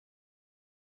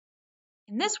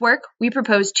In this work, we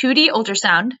propose 2D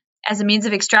ultrasound as a means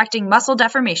of extracting muscle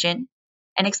deformation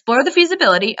and explore the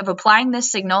feasibility of applying this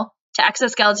signal to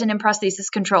exoskeleton and prosthesis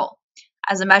control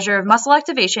as a measure of muscle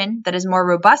activation that is more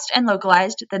robust and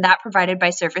localized than that provided by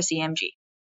surface EMG.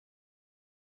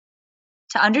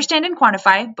 To understand and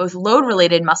quantify both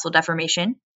load-related muscle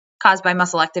deformation caused by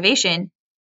muscle activation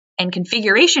and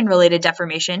configuration-related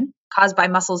deformation caused by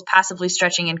muscles passively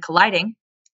stretching and colliding,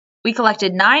 we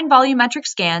collected 9 volumetric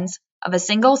scans of a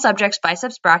single subject's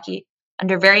biceps brachii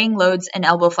under varying loads and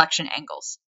elbow flexion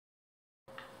angles.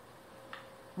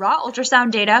 Raw ultrasound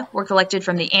data were collected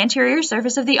from the anterior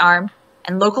surface of the arm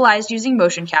and localized using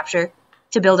motion capture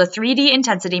to build a 3D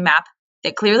intensity map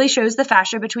that clearly shows the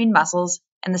fascia between muscles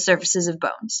and the surfaces of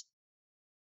bones.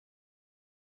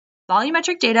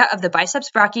 Volumetric data of the biceps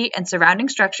brachii and surrounding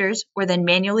structures were then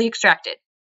manually extracted.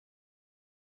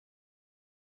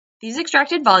 These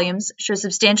extracted volumes show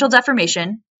substantial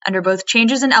deformation under both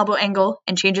changes in elbow angle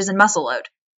and changes in muscle load,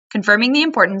 confirming the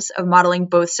importance of modeling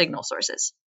both signal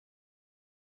sources.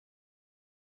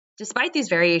 Despite these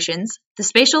variations, the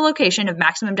spatial location of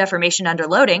maximum deformation under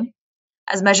loading,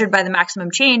 as measured by the maximum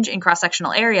change in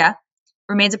cross-sectional area,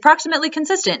 remains approximately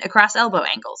consistent across elbow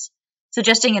angles,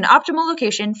 suggesting an optimal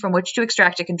location from which to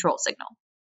extract a control signal.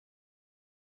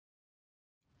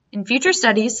 In future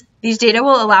studies, these data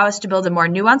will allow us to build a more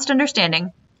nuanced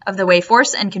understanding of the way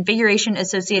force and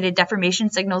configuration-associated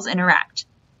deformation signals interact,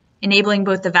 enabling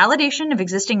both the validation of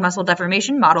existing muscle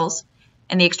deformation models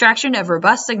and the extraction of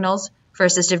robust signals for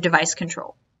assistive device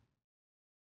control.